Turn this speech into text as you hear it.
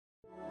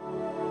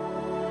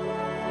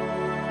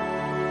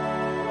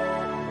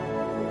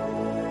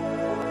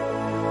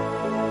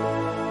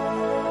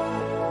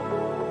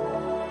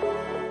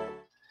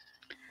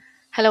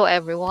Hello,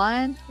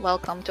 everyone.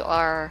 Welcome to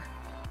our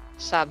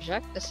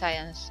subject, the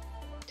science,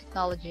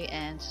 technology,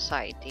 and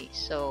society.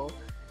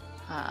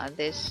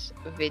 This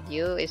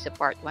video is a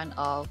part one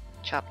of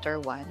chapter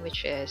one,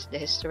 which is the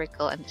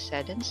historical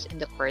antecedents in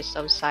the course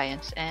of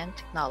science and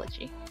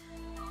technology.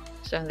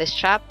 So, in this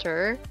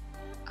chapter,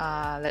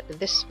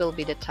 this will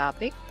be the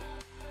topic: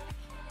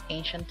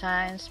 ancient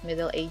times,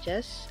 Middle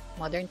Ages,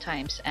 modern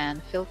times,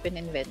 and Philippine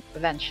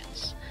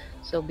inventions.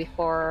 So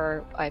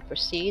before I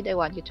proceed, I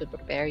want you to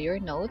prepare your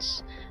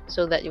notes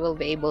so that you will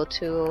be able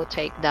to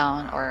take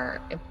down our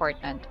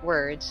important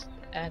words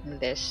in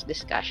this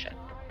discussion.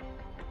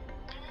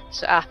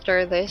 So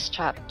after this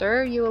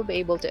chapter, you will be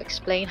able to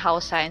explain how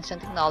science and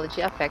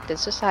technology affected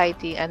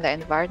society and the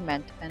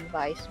environment and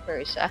vice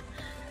versa.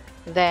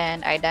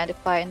 Then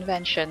identify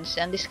inventions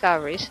and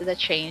discoveries that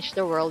changed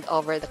the world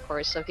over the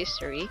course of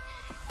history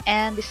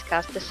and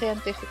discuss the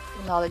scientific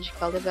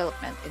technological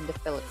development in the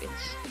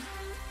Philippines.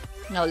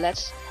 Now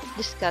let's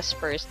discuss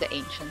first the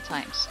ancient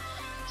times.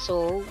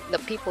 So the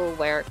people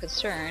were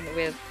concerned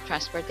with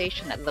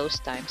transportation at those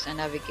times and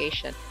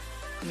navigation,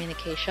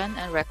 communication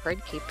and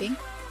record keeping,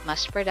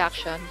 mass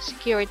production,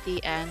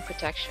 security and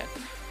protection,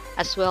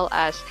 as well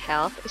as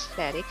health,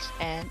 aesthetics,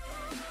 and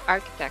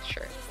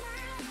architecture.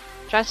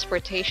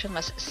 Transportation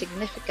was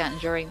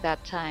significant during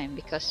that time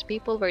because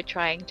people were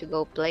trying to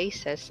go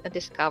places and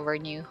discover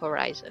new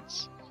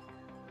horizons.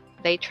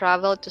 They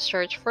traveled to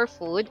search for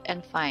food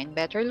and find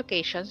better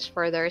locations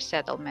for their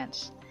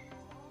settlements.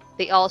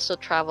 They also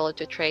traveled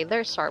to trade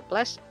their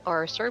surplus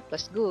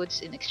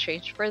goods in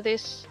exchange for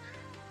this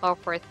or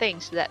for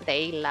things that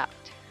they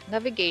lacked.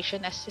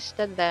 Navigation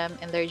assisted them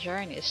in their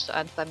journeys to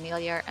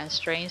unfamiliar and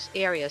strange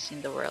areas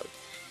in the world.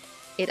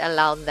 It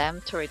allowed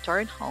them to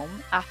return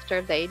home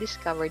after they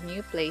discovered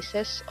new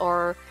places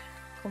or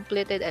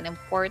completed an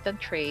important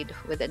trade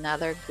with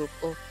another group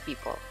of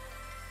people.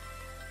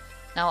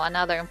 Now,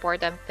 another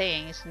important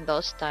things in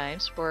those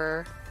times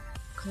were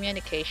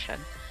communication.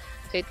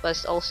 So it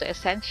was also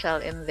essential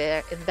in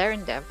their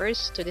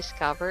endeavors to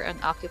discover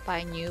and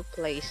occupy new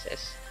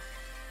places.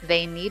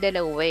 They needed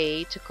a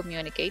way to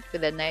communicate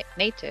with the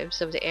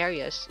natives of the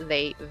areas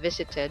they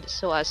visited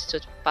so as to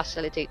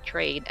facilitate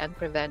trade and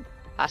prevent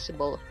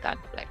possible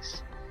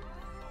conflicts.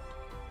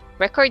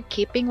 Record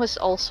keeping was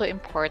also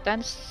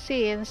important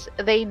since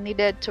they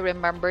needed to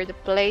remember the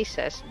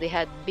places they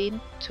had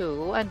been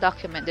to and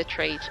document the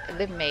trades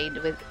they made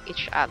with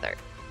each other.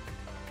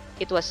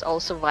 It was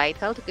also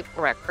vital to keep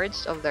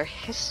records of their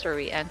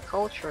history and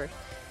culture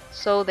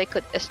so they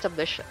could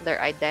establish their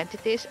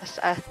identities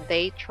as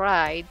they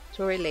tried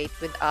to relate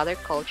with other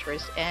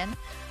cultures and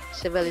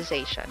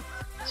civilization.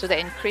 So the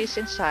increase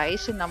in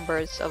size and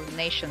numbers of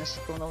nations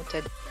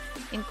connoted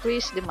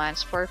increased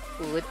demands for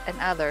food and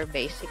other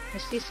basic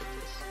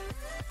necessities.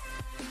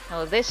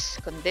 Now, this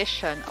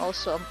condition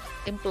also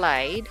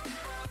implied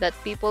that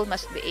people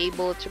must be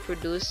able to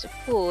produce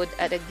food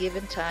at a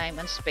given time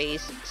and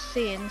space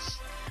since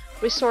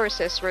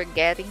resources were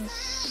getting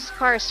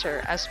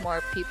scarcer as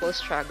more people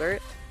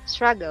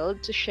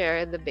struggled to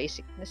share the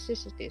basic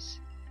necessities.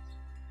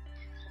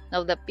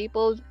 Now, the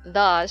people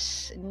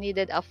thus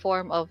needed a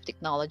form of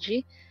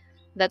technology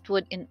that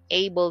would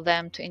enable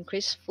them to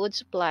increase food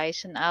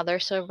supplies and other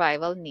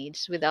survival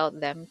needs without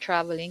them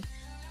traveling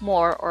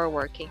more or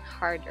working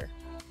harder.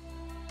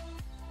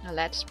 Now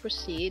let's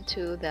proceed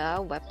to the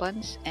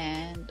weapons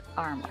and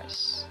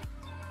armors.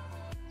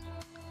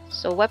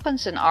 So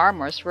weapons and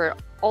armors were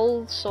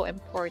also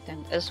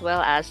important as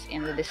well as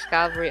in the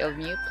discovery of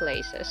new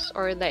places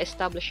or the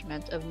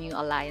establishment of new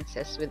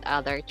alliances with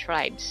other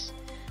tribes.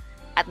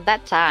 At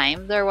that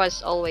time, there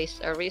was always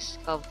a risk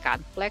of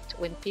conflict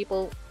when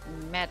people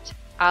met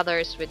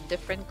others with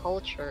different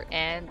culture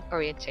and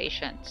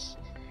orientations.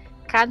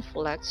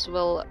 Conflicts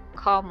were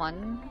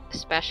common,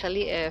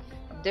 especially if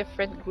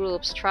different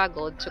groups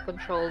struggled to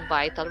control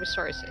vital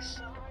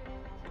resources.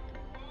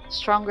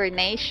 Stronger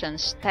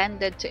nations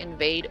tended to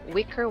invade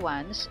weaker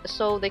ones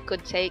so they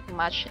could take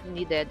much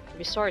needed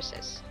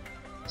resources.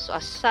 So,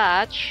 as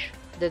such,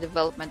 the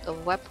development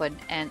of weapons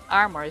and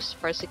armors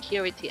for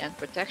security and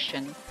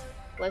protection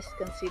was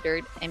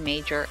considered a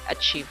major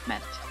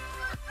achievement.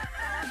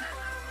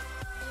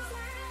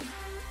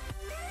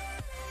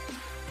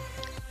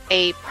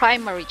 A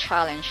primary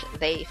challenge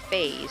they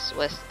faced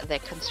was the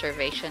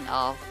conservation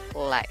of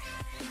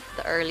life.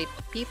 The early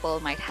people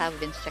might have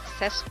been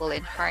successful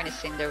in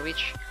harnessing the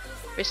rich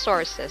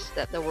resources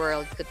that the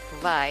world could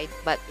provide,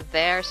 but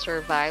their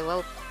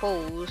survival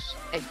posed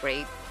a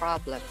great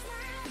problem.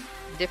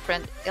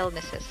 Different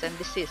illnesses and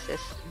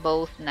diseases,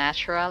 both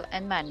natural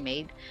and man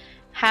made,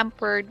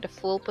 hampered the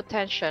full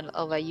potential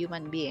of a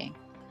human being.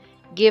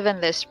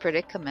 Given this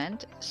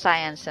predicament,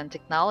 science and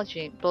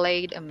technology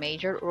played a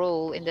major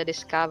role in the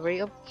discovery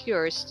of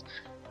cures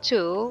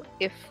to,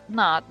 if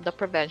not the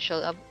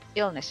prevention of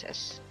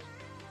illnesses.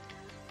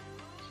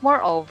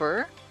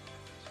 Moreover,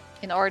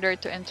 in order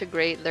to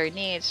integrate their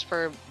needs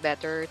for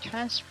better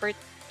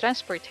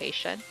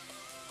transportation,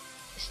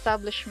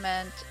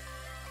 establishment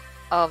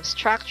of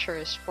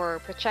structures for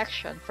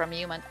protection from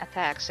human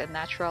attacks and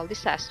natural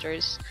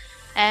disasters,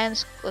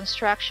 and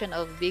construction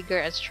of bigger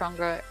and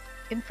stronger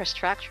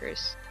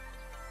infrastructures.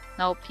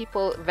 Now,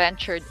 people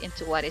ventured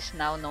into what is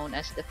now known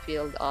as the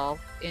field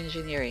of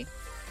engineering.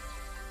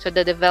 So,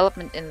 the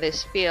development in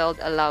this field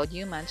allowed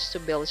humans to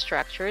build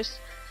structures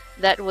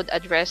that would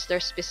address their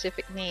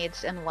specific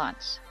needs and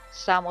wants.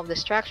 Some of the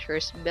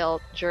structures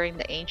built during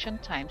the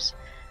ancient times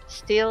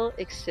still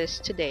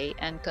exist today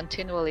and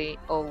continually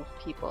owe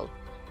people.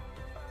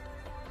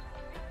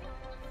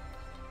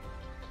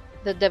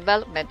 The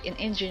development in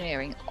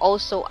engineering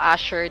also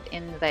ushered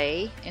in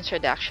the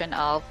introduction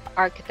of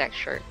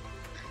architecture.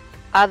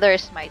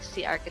 Others might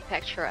see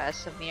architecture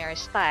as a mere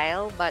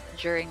style, but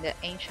during the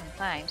ancient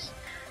times,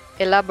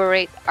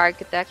 elaborate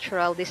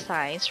architectural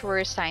designs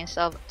were signs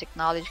of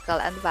technological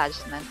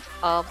advancement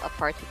of a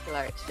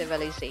particular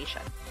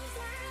civilization.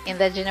 In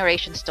the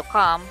generations to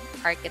come,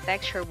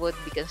 architecture would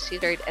be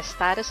considered a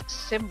status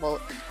symbol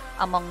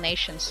among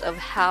nations of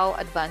how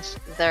advanced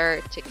their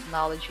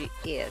technology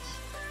is.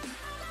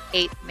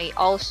 It may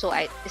also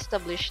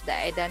establish the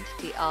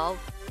identity of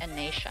a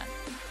nation.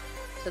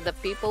 So the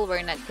people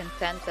were not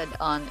contented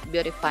on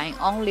beautifying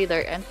only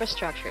their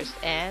infrastructures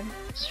and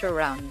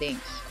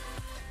surroundings.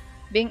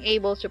 Being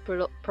able to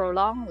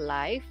prolong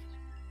life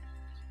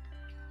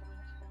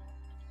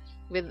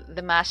with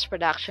the mass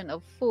production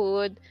of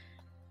food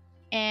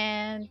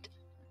and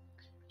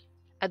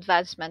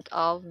advancement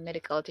of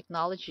medical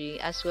technology,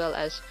 as well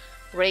as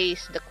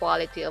raise the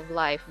quality of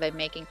life by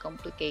making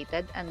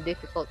complicated and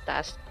difficult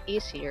tasks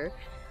easier.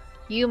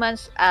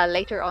 Humans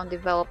later on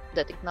developed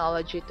the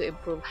technology to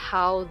improve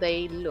how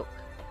they look.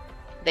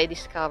 They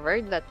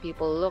discovered that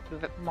people look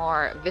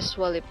more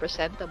visually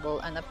presentable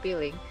and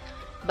appealing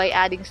by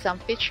adding some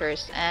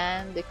features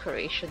and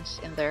decorations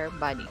in their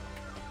body.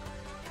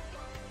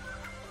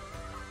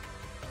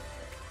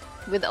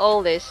 With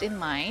all this in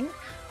mind,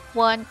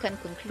 one can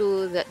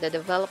conclude that the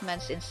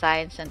developments in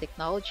science and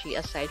technology,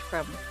 aside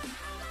from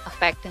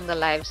affecting the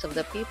lives of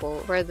the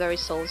people, were the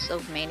results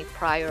of many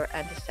prior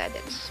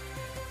antecedents.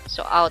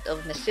 So, out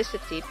of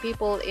necessity,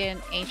 people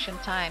in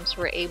ancient times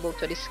were able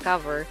to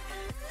discover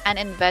and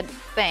invent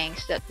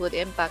things that would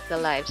impact the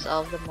lives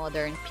of the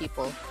modern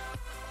people.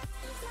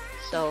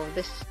 So,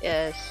 this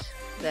is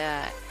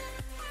the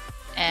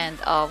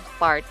end of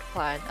part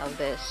one of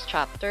this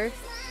chapter.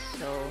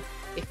 So,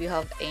 if you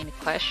have any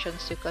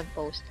questions, you can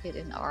post it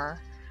in our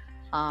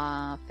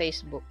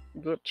Facebook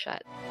group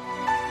chat.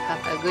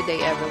 Have a good day,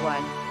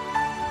 everyone.